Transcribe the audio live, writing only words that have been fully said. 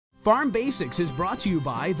Farm Basics is brought to you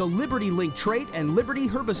by the Liberty Link trait and Liberty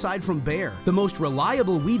herbicide from Bayer. The most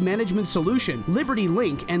reliable weed management solution, Liberty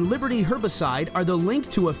Link and Liberty herbicide are the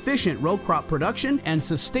link to efficient row crop production and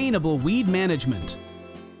sustainable weed management.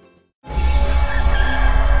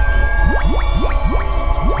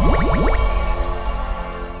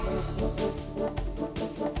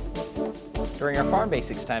 During our Farm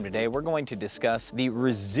Basics time today, we're going to discuss the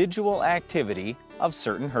residual activity of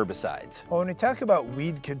certain herbicides. Well, when we talk about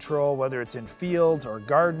weed control, whether it's in fields or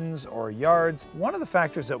gardens or yards, one of the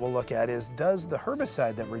factors that we'll look at is, does the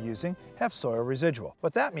herbicide that we're using have soil residual?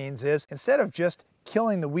 What that means is, instead of just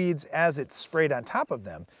killing the weeds as it's sprayed on top of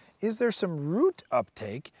them, is there some root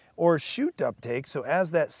uptake or shoot uptake, so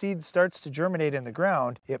as that seed starts to germinate in the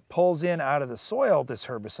ground, it pulls in out of the soil this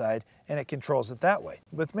herbicide and it controls it that way.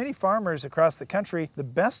 With many farmers across the country, the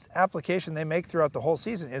best application they make throughout the whole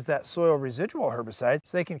season is that soil residual herbicide,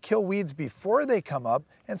 so they can kill weeds before they come up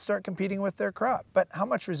and start competing with their crop. But how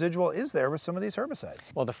much residual is there with some of these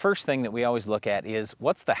herbicides? Well, the first thing that we always look at is,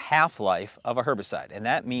 what's the half-life of a herbicide? And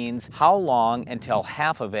that means how long until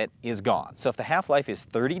half of it is gone. So if the half-life is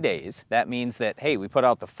 30 days, that means that, hey, we put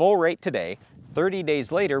out the full rate today, 30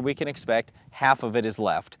 days later we can expect half of it is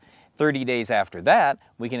left. 30 days after that,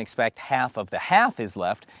 we can expect half of the half is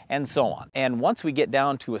left, and so on. And once we get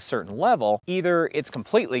down to a certain level, either it's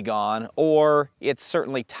completely gone or it's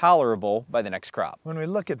certainly tolerable by the next crop. When we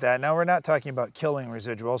look at that, now we're not talking about killing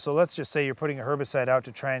residual, so let's just say you're putting a herbicide out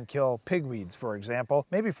to try and kill pigweeds, for example.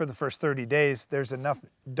 Maybe for the first 30 days, there's enough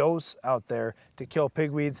dose out there to kill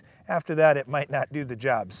pigweeds. After that, it might not do the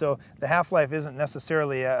job. So the half-life isn't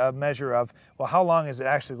necessarily a measure of, well, how long is it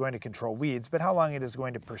actually going to control weeds, but how long it is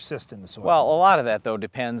going to persist in the soil. Well, a lot of that, though,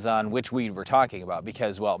 depends on which weed we're talking about,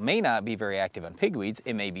 because, well, it may not be very active on pigweeds.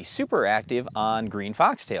 It may be super active on green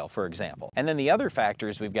foxtail, for example. And then the other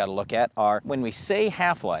factors we've got to look at are, when we say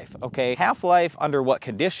half-life, okay, half-life under what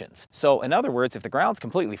conditions? So, in other words, if the ground's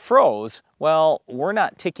completely froze, well, we're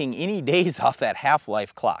not ticking any days off that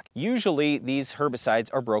half-life clock. Usually, these herbicides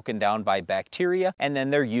are broken down by bacteria, and then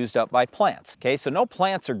they're used up by plants. Okay, so no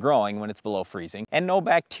plants are growing when it's below freezing, and no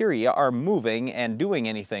bacteria are moving and doing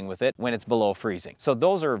anything with it when it's below freezing. So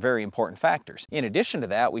those are very important factors. In addition to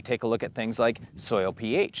that, we take a look at things like soil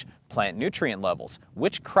pH, plant nutrient levels,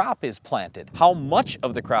 which crop is planted, how much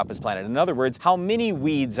of the crop is planted. In other words, how many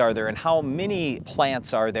weeds are there and how many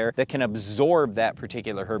plants are there that can absorb that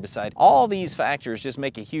particular herbicide. All these factors just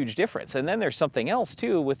make a huge difference. And then there's something else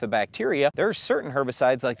too with the bacteria. There are certain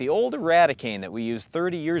herbicides like the old Eradicane that we used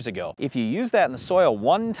 30 years ago. If you use that in the soil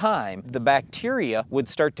one time, the bacteria would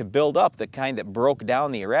start to build up, the kind that broke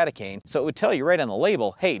down the Eradicane. So it would tell you right on the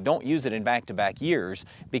label, hey, don't use it in back-to-back years,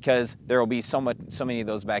 because there will be so many of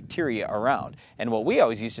those bacteria around. And what we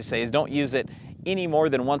always used to say is, don't use it any more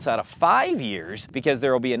than once out of 5 years, because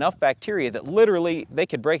there will be enough bacteria that literally they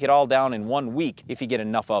could break it all down in 1 week if you get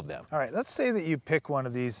enough of them. All right, let's say that you pick one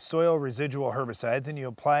of these soil residual herbicides and you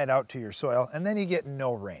apply it out to your soil, and then you get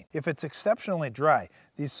no rain. If it's exceptionally dry,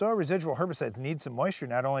 these soil residual herbicides need some moisture,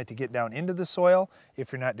 not only to get down into the soil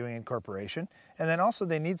if you're not doing incorporation, and then also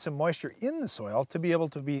they need some moisture in the soil to be able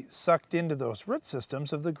to be sucked into those root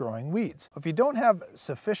systems of the growing weeds. If you don't have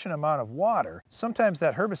sufficient amount of water, sometimes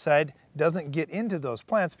that herbicide doesn't get into those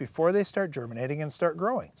plants before they start germinating and start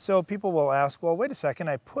growing. So people will ask, well, wait a second,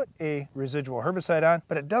 I put a residual herbicide on,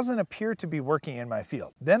 but it doesn't appear to be working in my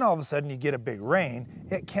field. Then all of a sudden you get a big rain.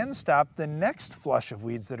 It can stop the next flush of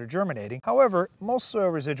weeds that are germinating. However, most soil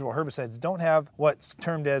residual herbicides don't have what's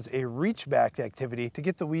termed as a reach-back activity to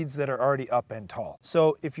get the weeds that are already up and tall.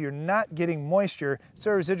 So if you're not getting moisture,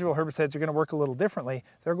 soil residual herbicides are going to work a little differently.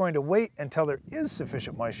 They're going to wait until there is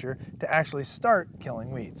sufficient moisture to actually start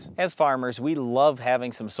killing weeds. As farmers, we love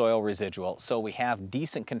having some soil residual, so we have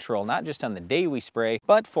decent control not just on the day we spray,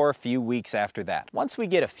 but for a few weeks after that. Once we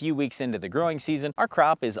get a few weeks into the growing season, our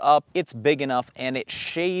crop is up, it's big enough, and it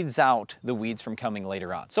shades out the weeds from coming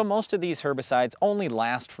later on. So most of these herbicides only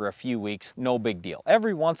last for a few weeks, no big deal.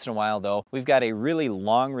 Every once in a while, though, we've got a really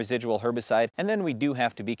long residual herbicide, and then we do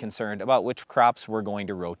have to be concerned about which crops we're going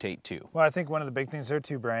to rotate to. Well, I think one of the big things there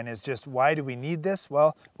too, Brian, is just, why do we need this?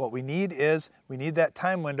 Well, what we need is, we need that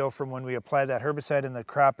time window from when we apply that herbicide and the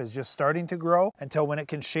crop is just starting to grow until when it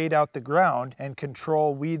can shade out the ground and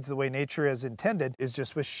control weeds the way nature has intended, is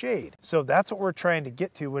just with shade. So that's what we're trying to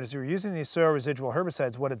get to. As we're using these soil residual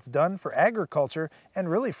herbicides, what it's done for agriculture and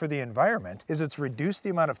really for the environment is it's reduced the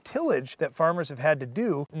amount of tillage that farmers have had to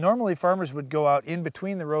do. Normally farmers would go out in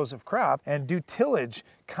between the rows of crop and do tillage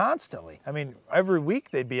constantly. I mean, every week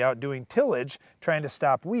they'd be out doing tillage trying to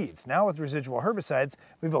stop weeds. Now with residual herbicides,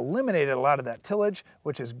 we've eliminated a lot of that tillage,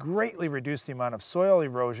 which has greatly reduced the amount of soil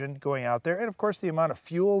erosion going out there, and of course the amount of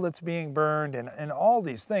fuel that's being burned, and all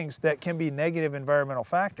these things that can be negative environmental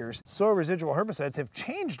factors. Soil residual herbicides have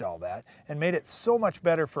changed all that and made it so much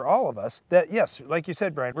better for all of us that, yes, like you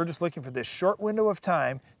said, Brian, we're just looking for this short window of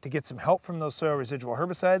time to get some help from those soil residual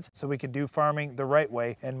herbicides so we can do farming the right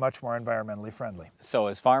way and much more environmentally friendly. So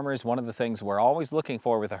as farmers, one of the things we're always looking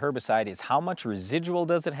for with a herbicide is how much residual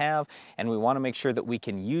does it have, and we want to make sure that we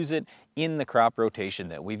can use it in the crop rotation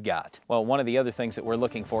that we've got. Well, one of the other things that we're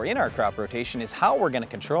looking for in our crop rotation is how we're going to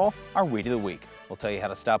control our weed of the week. We'll tell you how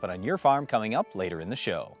to stop it on your farm coming up later in the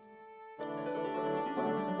show.